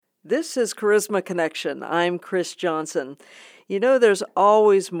This is Charisma Connection. I'm Chris Johnson. You know, there's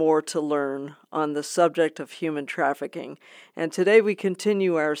always more to learn on the subject of human trafficking, and today we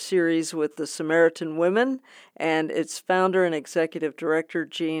continue our series with the Samaritan Women and its founder and executive director,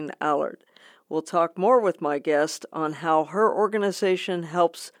 Jeanne Allert. We'll talk more with my guest on how her organization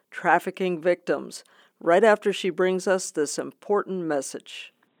helps trafficking victims right after she brings us this important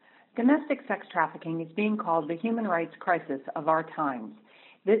message. Domestic sex trafficking is being called the human rights crisis of our times.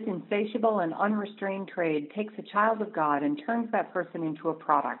 This insatiable and unrestrained trade takes a child of God and turns that person into a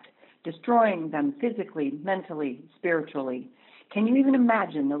product, destroying them physically, mentally, spiritually. Can you even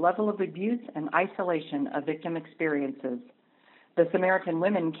imagine the level of abuse and isolation a victim experiences? The Samaritan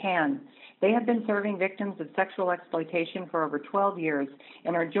Women can. They have been serving victims of sexual exploitation for over 12 years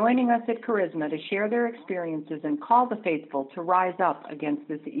and are joining us at Charisma to share their experiences and call the faithful to rise up against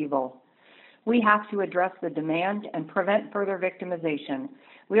this evil. We have to address the demand and prevent further victimization.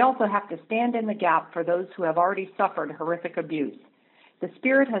 We also have to stand in the gap for those who have already suffered horrific abuse. The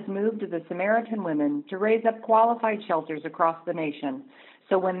Spirit has moved the Samaritan Women to raise up qualified shelters across the nation.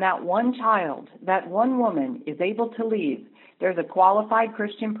 So when that one child, that one woman is able to leave, there's a qualified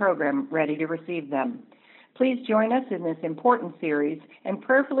Christian program ready to receive them. Please join us in this important series and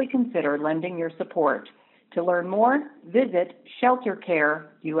prayerfully consider lending your support. To learn more, visit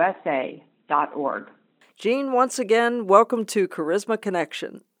sheltercareusa.org. Jeanne, once again, welcome to Charisma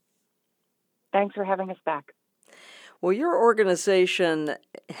Connection. Thanks for having us back. Well, your organization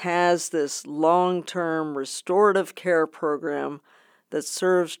has this long-term restorative care program that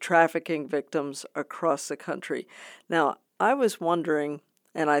serves trafficking victims across the country. Now, I was wondering,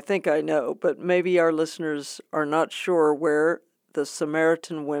 and I think I know, but maybe our listeners are not sure where the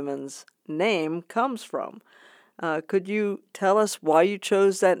Samaritan Women's name comes from. Could you tell us why you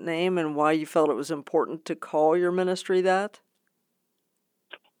chose that name and why you felt it was important to call your ministry that?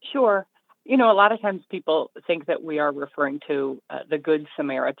 Sure. You know, a lot of times people think that we are referring to the Good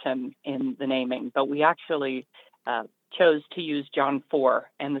Samaritan in the naming, but we actually chose to use John 4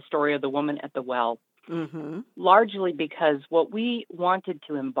 and the story of the woman at the well, largely because what we wanted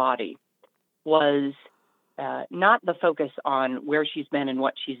to embody was not the focus on where she's been and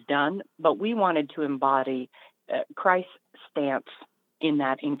what she's done, but we wanted to embody Christ's stance in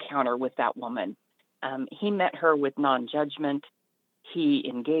that encounter with that woman. He met her with non-judgment. He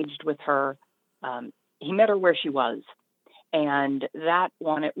engaged with her. He met her where she was. And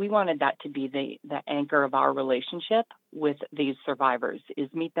we wanted that to be the anchor of our relationship with these survivors,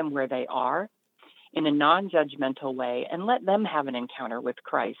 is meet them where they are in a non-judgmental way and let them have an encounter with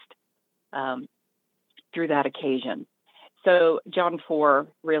Christ through that occasion. So John 4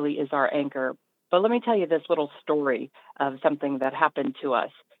 really is our anchor. But let me tell you this little story of something that happened to us.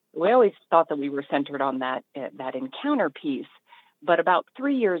 We always thought that we were centered on that encounter piece. But about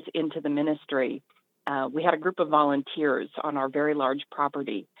 3 years into the ministry, we had a group of volunteers on our very large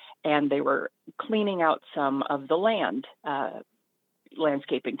property, and they were cleaning out some of the land,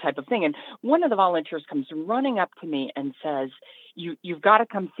 landscaping type of thing. And one of the volunteers comes running up to me and says, you've got to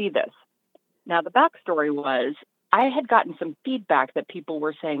come see this. Now, the backstory was I had gotten some feedback that people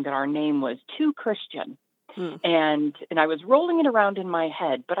were saying that our name was too Christian. And I was rolling it around in my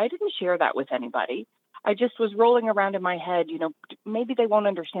head, but I didn't share that with anybody. I just was rolling around in my head, maybe they won't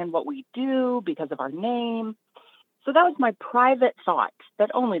understand what we do because of our name. So that was my private thought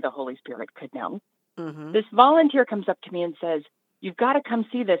that only the Holy Spirit could know. This volunteer comes up to me and says, you've got to come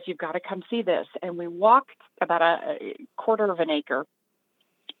see this. You've got to come see this. And we walked about a quarter of an acre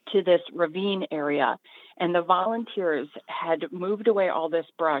to this ravine area. And the volunteers had moved away all this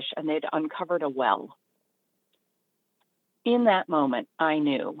brush and they'd uncovered a well. In that moment, I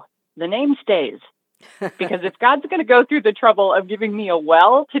knew the name stays. Because if God's going to go through the trouble of giving me a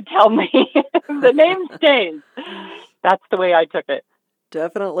well to tell me, the name stays. That's the way I took it.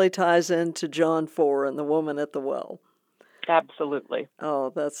 Definitely ties into John 4 and the woman at the well. Absolutely.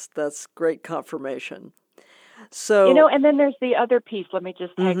 Oh, that's great confirmation. So, and then there's the other piece. Let me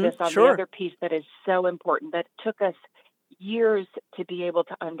just take this on. Sure. The other piece that is so important that took us years to be able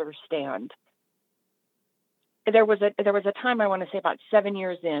to understand. There was a time, I want to say about 7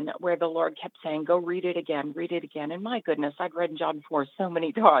 years in, where the Lord kept saying, go read it again. And my goodness, I'd read John 4 so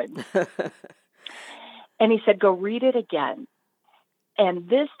many times. And he said, go read it again. And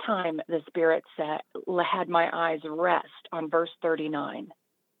this time the Spirit had my eyes rest on verse 39.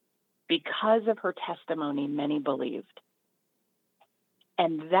 Because of her testimony, many believed.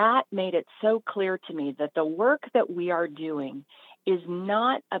 And that made it so clear to me that the work that we are doing is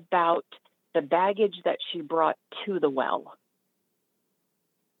not about the baggage that she brought to the well.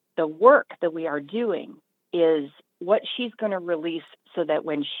 The work that we are doing is what she's going to release so that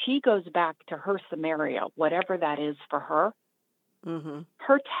when she goes back to her Samaria, whatever that is for her,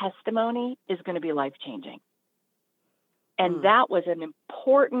 her testimony is going to be life-changing. And that was an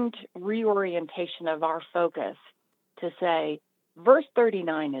important reorientation of our focus to say, verse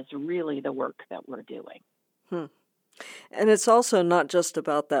 39 is really the work that we're doing. And it's also not just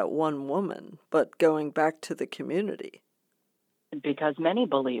about that one woman, but going back to the community. Because many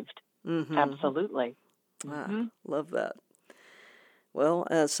believed. Absolutely. Love that. Well,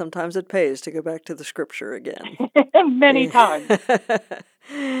 sometimes it pays to go back to the scripture again. Many times.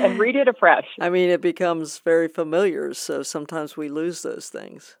 And read it afresh. I mean, it becomes very familiar, so sometimes we lose those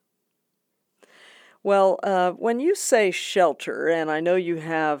things. Well, when you say shelter, and I know you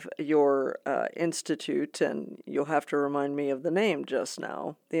have your institute, and you'll have to remind me of the name just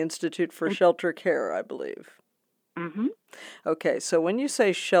now, the Institute for Shelter Care, I believe. Okay, so when you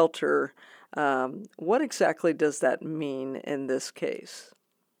say shelter, what exactly does that mean in this case?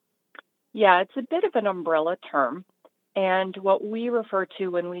 Yeah, it's a bit of an umbrella term. And what we refer to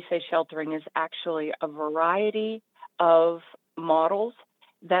when we say sheltering is actually a variety of models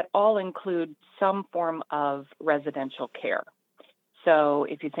that all include some form of residential care. So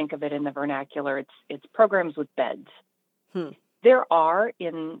if you think of it in the vernacular, it's programs with beds. There are,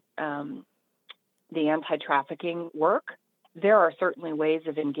 in the anti-trafficking work, there are certainly ways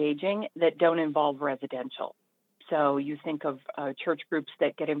of engaging that don't involve residential. So you think of church groups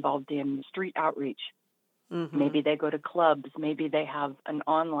that get involved in street outreach. Maybe they go to clubs. Maybe they have an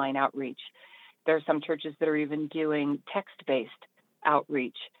online outreach. There are some churches that are even doing text-based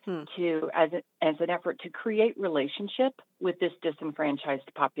outreach as an effort to create relationship with this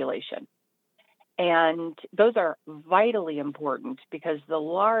disenfranchised population. And those are vitally important because the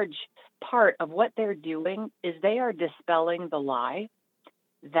large part of what they're doing is they are dispelling the lie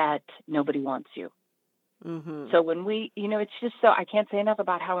that nobody wants you. So when we, it's just so, I can't say enough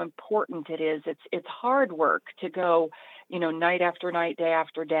about how important it is. It's hard work to go, night after night, day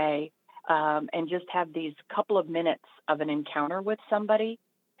after day, and just have these couple of minutes of an encounter with somebody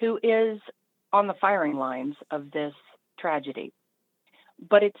who is on the firing lines of this tragedy.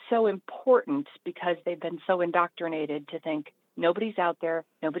 But it's so important because they've been so indoctrinated to think nobody's out there,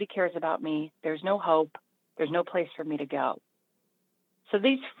 nobody cares about me, there's no hope, there's no place for me to go. So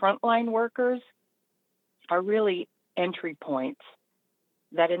these frontline workers are really entry points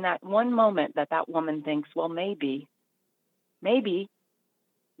that in that one moment that woman thinks, well, maybe,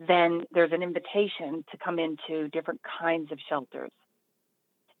 then there's an invitation to come into different kinds of shelters.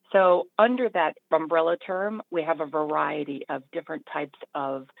 So under that umbrella term, we have a variety of different types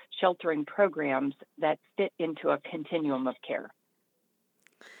of sheltering programs that fit into a continuum of care.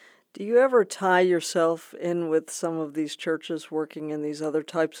 Do you ever tie yourself in with some of these churches working in these other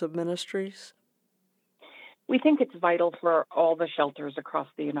types of ministries? We think it's vital for all the shelters across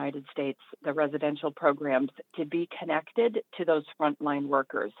the United States, the residential programs, to be connected to those frontline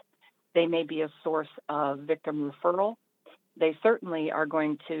workers. They may be a source of victim referral. They certainly are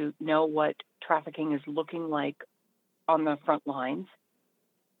going to know what trafficking is looking like on the front lines.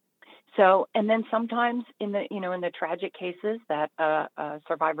 So, and then sometimes in the tragic cases that a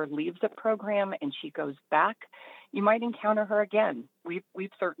survivor leaves a program and she goes back, you might encounter her again.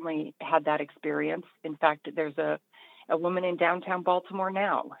 We've certainly had that experience. In fact, there's a woman in downtown Baltimore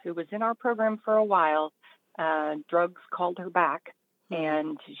now who was in our program for a while. Drugs called her back,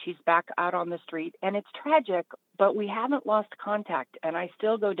 and she's back out on the street. And it's tragic, but we haven't lost contact. And I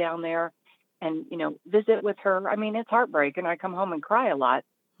still go down there and, visit with her. I mean, it's heartbreak, and I come home and cry a lot.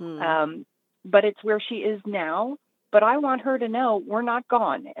 But it's where she is now. But I want her to know we're not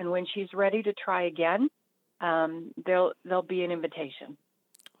gone. And when she's ready to try again, there'll be an invitation.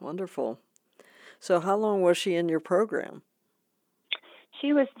 Wonderful. So how long was she in your program?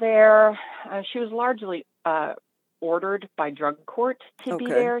 She was there. She was largely ordered by drug court to be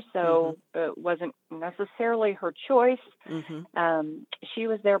there, so it wasn't necessarily her choice. She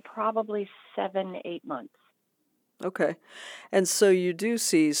was there probably 7-8 months. Okay. And so you do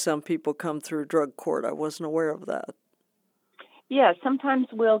see some people come through drug court. I wasn't aware of that. Yeah, sometimes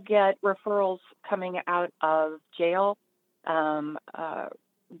we'll get referrals coming out of jail,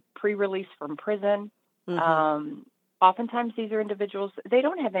 pre-release from prison. Oftentimes these are individuals, they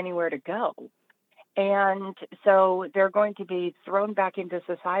don't have anywhere to go. And so they're going to be thrown back into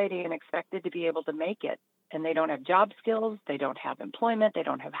society and expected to be able to make it. And they don't have job skills, they don't have employment, they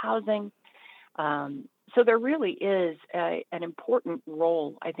don't have housing. So there really is an important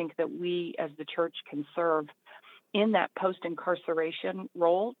role, I think, that we as the church can serve in that post-incarceration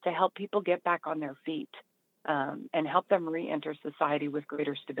role to help people get back on their feet and help them re-enter society with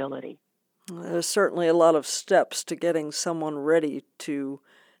greater stability. There's certainly a lot of steps to getting someone ready to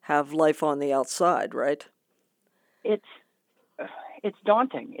have life on the outside, right? It's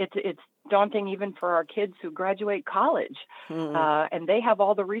daunting. It's daunting even for our kids who graduate college, and they have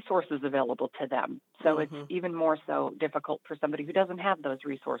all the resources available to them. So it's even more so difficult for somebody who doesn't have those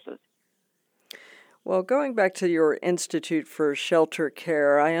resources. Well, going back to your Institute for Shelter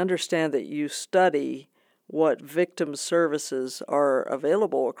Care, I understand that you study what victim services are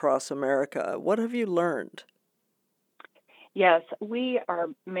available across America. What have you learned? Yes, we are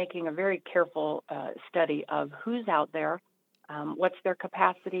making a very careful study of who's out there, what's their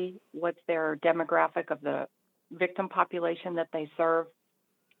capacity, what's their demographic of the victim population that they serve.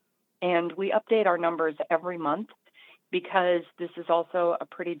 And we update our numbers every month because this is also a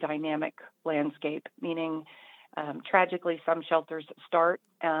pretty dynamic landscape, meaning tragically some shelters start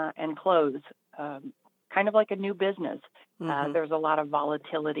and close, kind of like a new business. There's a lot of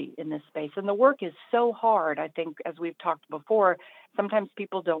volatility in this space. And the work is so hard, I think, as we've talked before, sometimes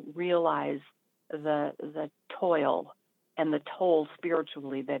people don't realize the toil and the toll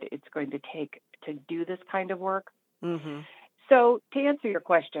spiritually that it's going to take to do this kind of work. So to answer your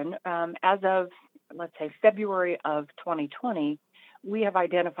question, as of, let's say, February of 2020, we have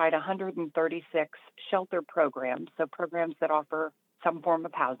identified 136 shelter programs, so programs that offer some form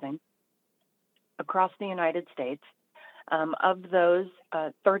of housing across the United States. Of those,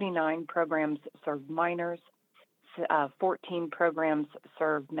 39 programs serve minors, 14 programs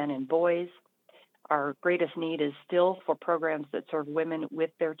serve men and boys. Our greatest need is still for programs that serve women with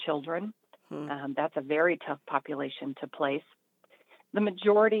their children. That's a very tough population to place. The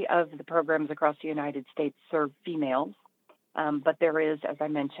majority of the programs across the United States serve females, but there is, as I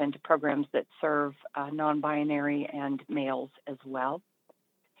mentioned, programs that serve non-binary and males as well.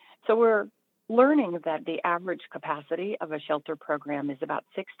 So we're learning that the average capacity of a shelter program is about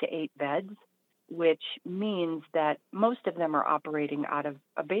 6 to 8 beds, which means that most of them are operating out of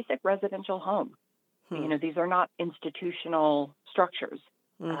a basic residential home. You know, these are not institutional structures.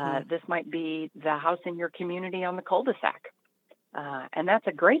 This might be the house in your community on the cul-de-sac. And that's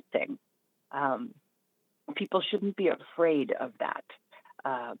a great thing. People shouldn't be afraid of that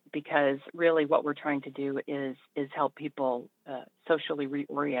because really what we're trying to do is help people socially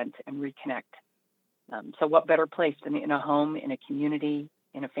reorient and reconnect. So what better place than in a home, in a community,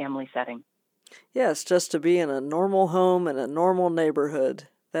 in a family setting? Yes, just to be in a normal home in a normal neighborhood.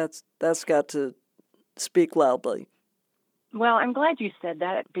 That's got to speak loudly. Well, I'm glad you said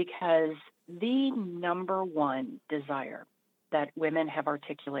that because the number one desire that women have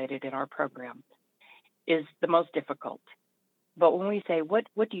articulated in our program is the most difficult. But when we say, what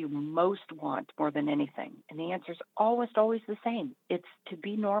do you most want more than anything? And the answer is almost always the same. It's to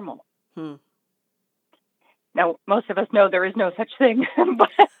be normal. Now, most of us know there is no such thing, but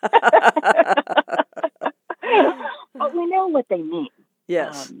we know what they mean.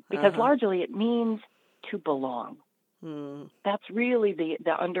 Yes. Because largely it means to belong. That's really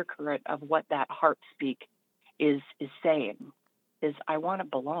the undercurrent of what that heart speak is saying, is I want to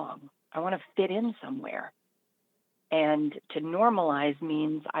belong. I want to fit in somewhere. And to normalize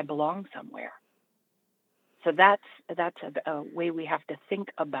means I belong somewhere. So that's a way we have to think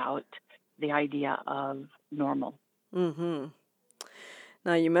about the idea of normal.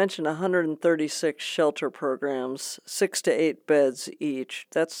 Now, you mentioned 136 shelter programs, 6 to 8 beds each.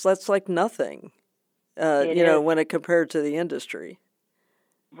 That's like nothing, when it compared to the industry.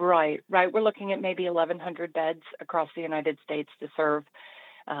 Right. We're looking at maybe 1,100 beds across the United States to serve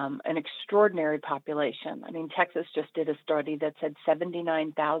an extraordinary population. I mean, Texas just did a study that said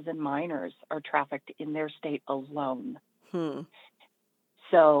 79,000 minors are trafficked in their state alone.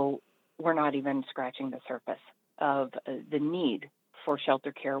 So we're not even scratching the surface of the need for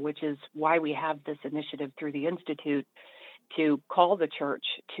shelter care, which is why we have this initiative through the Institute to call the church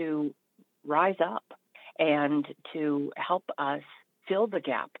to rise up and to help us fill the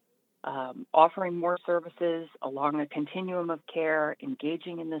gap, offering more services along a continuum of care,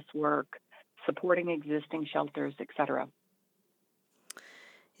 engaging in this work, supporting existing shelters, etc.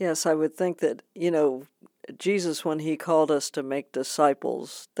 Yes, I would think that, Jesus, when he called us to make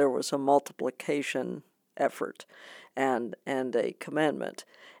disciples, there was a multiplication effort and a commandment.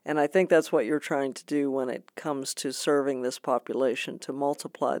 And I think that's what you're trying to do when it comes to serving this population, to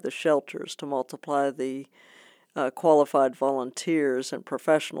multiply the shelters, to multiply the qualified volunteers and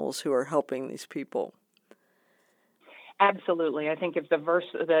professionals who are helping these people. Absolutely. I think if the verse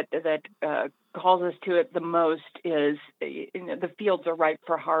that calls us to it the most is, the fields are ripe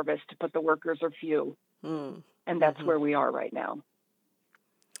for harvest, but the workers are few. And that's where we are right now.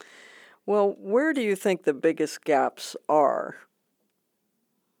 Well, where do you think the biggest gaps are?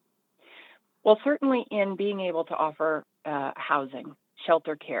 Well, certainly in being able to offer housing,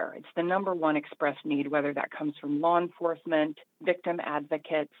 shelter care. It's the number one expressed need, whether that comes from law enforcement, victim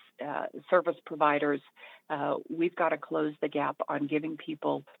advocates, service providers. We've got to close the gap on giving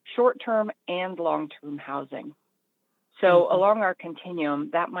people short-term and long-term housing. So along our continuum,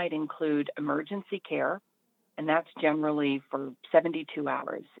 that might include emergency care, and that's generally for 72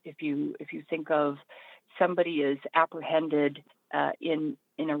 hours. If you think of somebody is apprehended in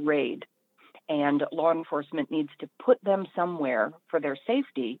a raid, and law enforcement needs to put them somewhere for their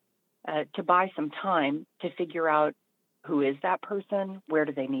safety, to buy some time to figure out who is that person, where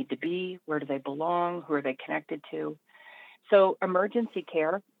do they need to be, where do they belong, who are they connected to. So emergency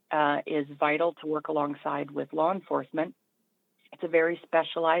care is vital to work alongside with law enforcement. It's a very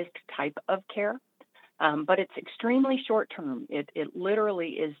specialized type of care, but it's extremely short-term. It literally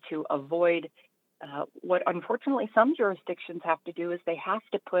is to avoid what unfortunately some jurisdictions have to do is they have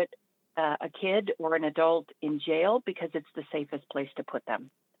to put a kid or an adult in jail because it's the safest place to put them.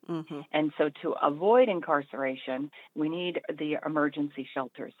 And so to avoid incarceration, we need the emergency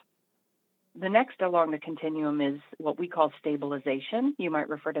shelters. The next along the continuum is what we call stabilization. You might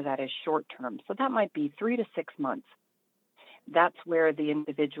refer to that as short term. So that might be 3 to 6 months. That's where the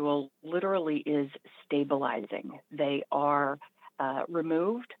individual literally is stabilizing. They are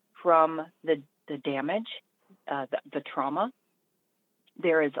removed from the damage, the trauma.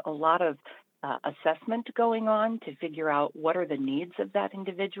 There is a lot of assessment going on to figure out what are the needs of that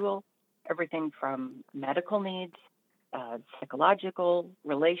individual, everything from medical needs, psychological,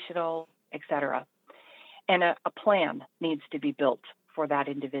 relational, etc. And a plan needs to be built for that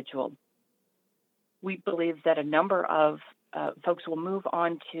individual. We believe that a number of folks will move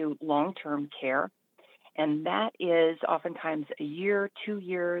on to long-term care, and that is oftentimes a year, 2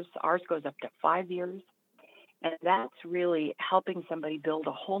 years. Ours goes up to 5 years. And that's really helping somebody build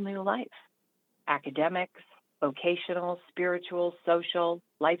a whole new life. Academics, vocational, spiritual, social,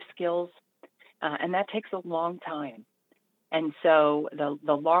 life skills. And that takes a long time. And so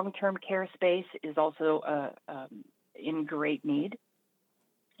the long-term care space is also in great need.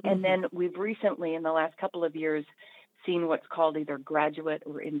 And then we've recently, in the last couple of years, seen what's called either graduate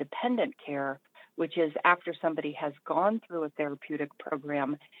or independent care, which is after somebody has gone through a therapeutic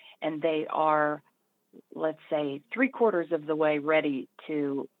program and they are, let's say, 3/4 of the way ready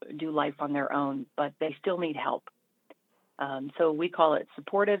to do life on their own, but they still need help. So we call it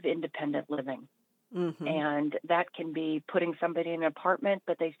supportive independent living. And that can be putting somebody in an apartment,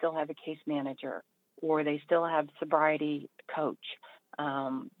 but they still have a case manager, or they still have sobriety coach.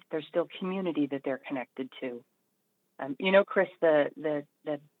 There's still community that they're connected to. Chris,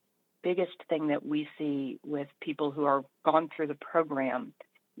 the biggest thing that we see with people who are gone through the program,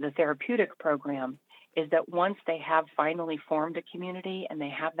 the therapeutic program, is that once they have finally formed a community and they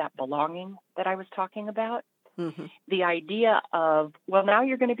have that belonging that I was talking about, the idea of, well, now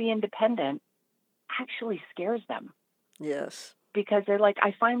you're going to be independent actually scares them. Yes. Because they're like,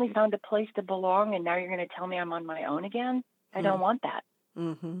 I finally found a place to belong, and now you're going to tell me I'm on my own again? I don't want that.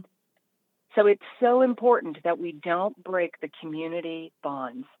 So it's so important that we don't break the community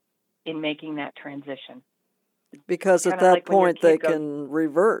bonds in making that transition. Because at that point they can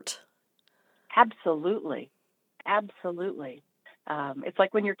revert. Absolutely. It's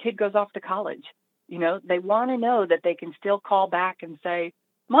like when your kid goes off to college. They want to know that they can still call back and say,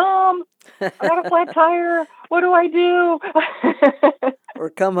 Mom, I got a flat tire. What do I do? Or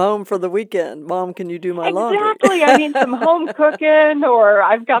come home for the weekend. Mom, can you do my laundry? Exactly. I need some home cooking, or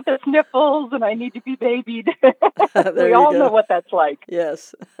I've got the sniffles and I need to be babied. We all know what that's like.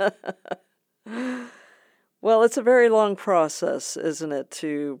 Yes. Well, it's a very long process, isn't it,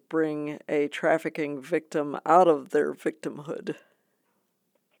 to bring a trafficking victim out of their victimhood?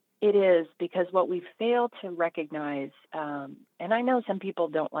 It is, because what we fail to recognize, and I know some people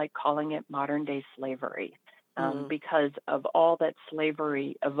don't like calling it modern-day slavery, because of all that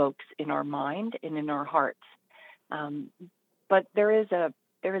slavery evokes in our mind and in our hearts. But there is a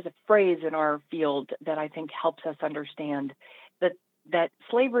phrase in our field that I think helps us understand that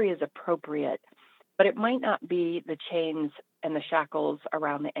slavery is appropriate, but it might not be the chains and the shackles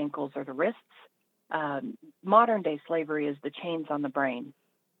around the ankles or the wrists. Modern-day slavery is the chains on the brain.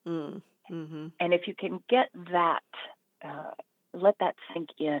 And if you can get that, let that sink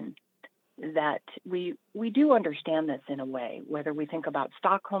in, that we do understand this in a way, whether we think about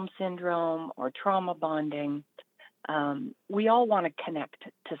Stockholm Syndrome or trauma bonding, we all want to connect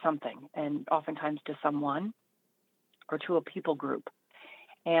to something, and oftentimes to someone or to a people group.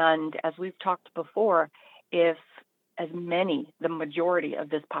 And as we've talked before, if the majority of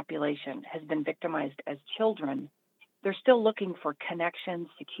this population has been victimized as children, they're still looking for connection,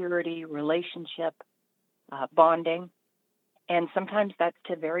 security, relationship, bonding, and sometimes that's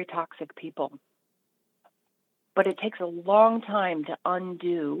to very toxic people. But it takes a long time to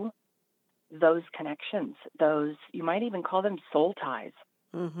undo those connections, those, you might even call them soul ties,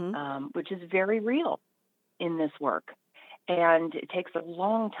 which is very real in this work. And it takes a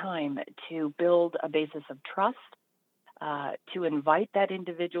long time to build a basis of trust, to invite that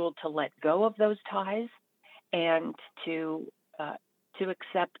individual to let go of those ties, and to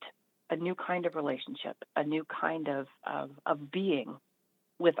accept a new kind of relationship, a new kind of being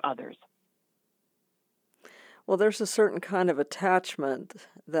with others. Well, there's a certain kind of attachment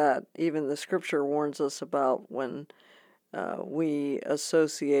that even the scripture warns us about when we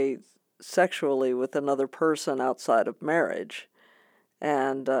associate sexually with another person outside of marriage.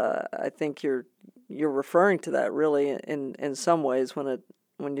 And I think you're referring to that really in some ways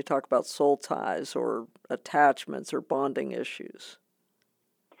when you talk about soul ties or attachments or bonding issues.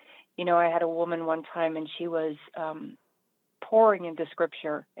 You know, I had a woman one time, and she was pouring into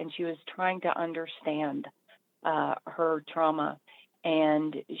scripture, and she was trying to understand her trauma.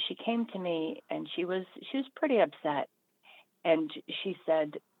 And she came to me, and she was pretty upset. And she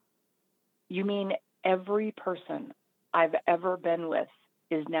said, "You mean every person I've ever been with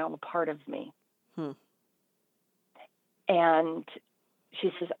is now a part of me?" And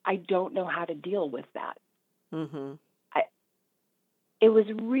she says, "I don't know how to deal with that." It was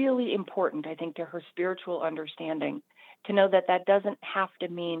really important, I think, to her spiritual understanding to know that that doesn't have to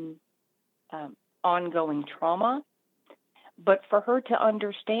mean ongoing trauma, but for her to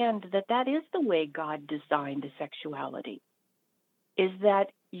understand that that is the way God designed sexuality, is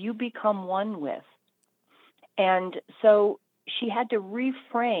that you become one with. And so she had to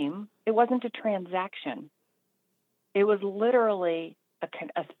reframe. It wasn't a transaction. It was literally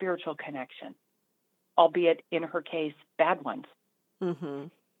a spiritual connection, albeit in her case, bad ones.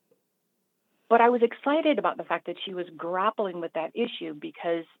 But I was excited about the fact that she was grappling with that issue,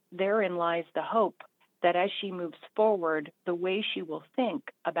 because therein lies the hope that as she moves forward, the way she will think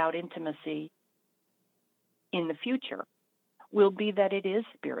about intimacy in the future will be that it is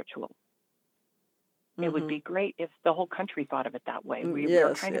spiritual. It would be great if the whole country thought of it that way.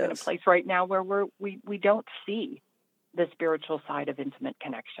 We're kind of in a place right now where we don't see the spiritual side of intimate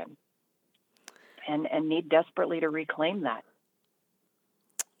connection, and need desperately to reclaim that.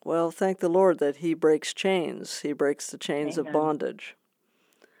 Well, thank the Lord that He breaks chains. He breaks the chains of bondage.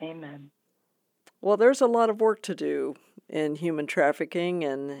 Amen. Well, there's a lot of work to do in human trafficking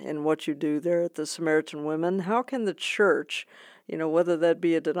and in what you do there at the Samaritan Women. How can the church, whether that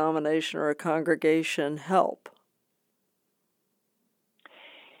be a denomination or a congregation, help?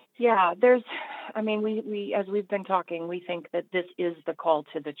 Yeah, we as we've been talking, we think that this is the call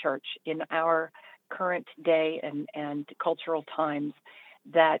to the church in our current day and cultural times,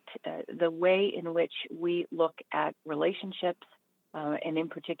 that the way in which we look at relationships, and in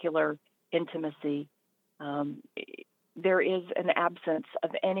particular intimacy, there is an absence of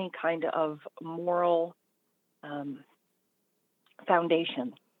any kind of moral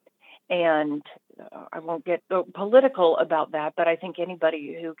foundation. And I won't get political about that, but I think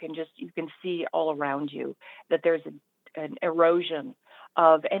anybody who you can see all around you that there's an erosion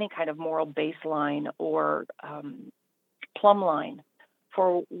of any kind of moral baseline or plumb line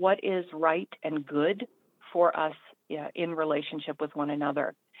for what is right and good for us in relationship with one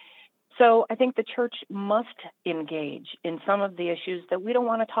another. So I think the church must engage in some of the issues that we don't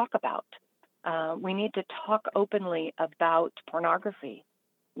want to talk about. We need to talk openly about pornography.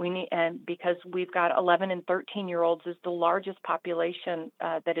 And because we've got 11 and 13-year-olds is the largest population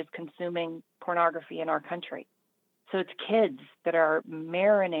that is consuming pornography in our country. So it's kids that are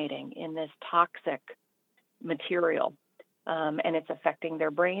marinating in this toxic material, and it's affecting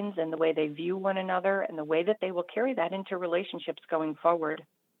their brains and the way they view one another and the way that they will carry that into relationships going forward.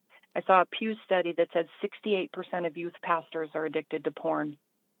 I saw a Pew study that said 68% of youth pastors are addicted to porn.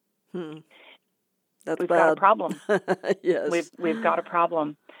 That's We've bad. got a problem. Yes. We've got a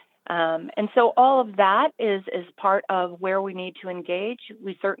problem. And so all of that is part of where we need to engage.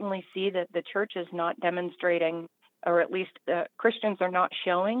 We certainly see that the church is not demonstrating, or at least Christians are not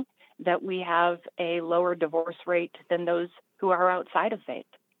showing, that we have a lower divorce rate than those who are outside of faith.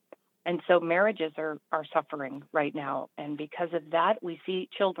 And so marriages are suffering right now. And because of that, we see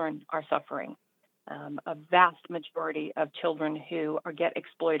children are suffering. A vast majority of children who get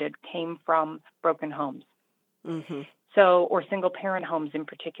exploited came from broken homes. Or single parent homes in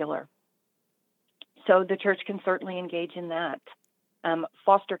particular. So the church can certainly engage in that.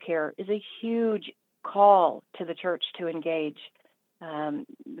 Foster care is a huge call to the church to engage.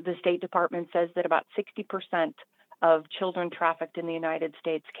 The State Department says that about 60% of children trafficked in the United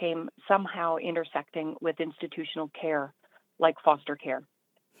States came somehow intersecting with institutional care, like foster care.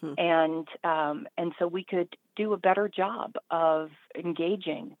 And so we could do a better job of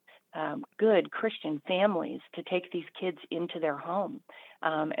engaging good Christian families to take these kids into their home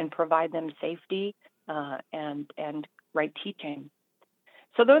and provide them safety and right teaching.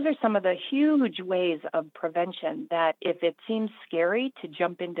 So those are some of the huge ways of prevention that if it seems scary to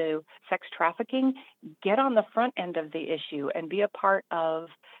jump into sex trafficking, get on the front end of the issue and be a part of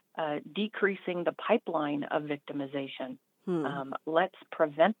decreasing the pipeline of victimization. Let's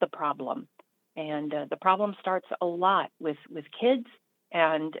prevent the problem. And the problem starts a lot with kids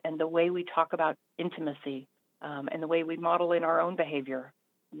and the way we talk about intimacy and the way we model in our own behavior,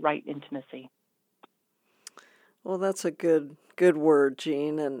 right intimacy. Well, that's a good word,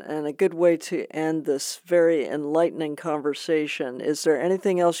 Jeanne, and a good way to end this very enlightening conversation. Is there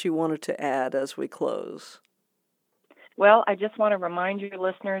anything else you wanted to add as we close? Well, I just want to remind your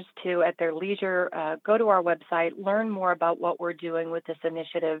listeners to, at their leisure, go to our website, learn more about what we're doing with this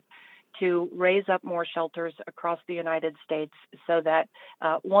initiative to raise up more shelters across the United States so that,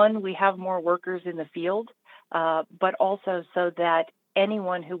 one, we have more workers in the field, but also so that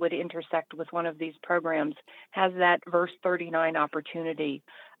anyone who would intersect with one of these programs has that verse 39 opportunity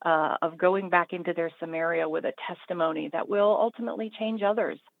of going back into their Samaria with a testimony that will ultimately change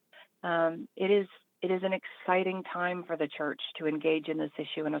others. It is an exciting time for the church to engage in this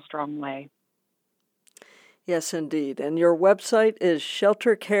issue in a strong way. Yes, indeed. And your website is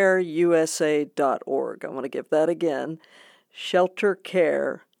sheltercareusa.org. I want to give that again,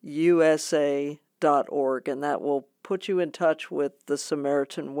 sheltercareusa.org, and that will put you in touch with the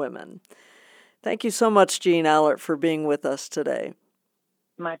Samaritan Women. Thank you so much, Jeanne Allert, for being with us today.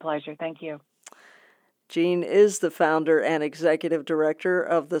 My pleasure. Thank you. Jeanne is the founder and executive director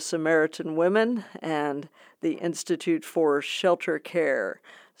of the Samaritan Women and the Institute for Shelter Care.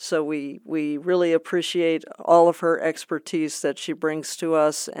 So we really appreciate all of her expertise that she brings to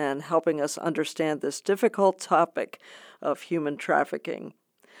us and helping us understand this difficult topic of human trafficking.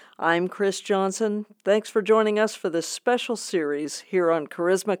 I'm Chris Johnson. Thanks for joining us for this special series here on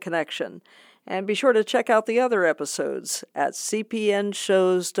Charisma Connection. And be sure to check out the other episodes at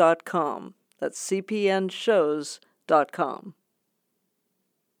cpnshows.com. That's cpnshows.com.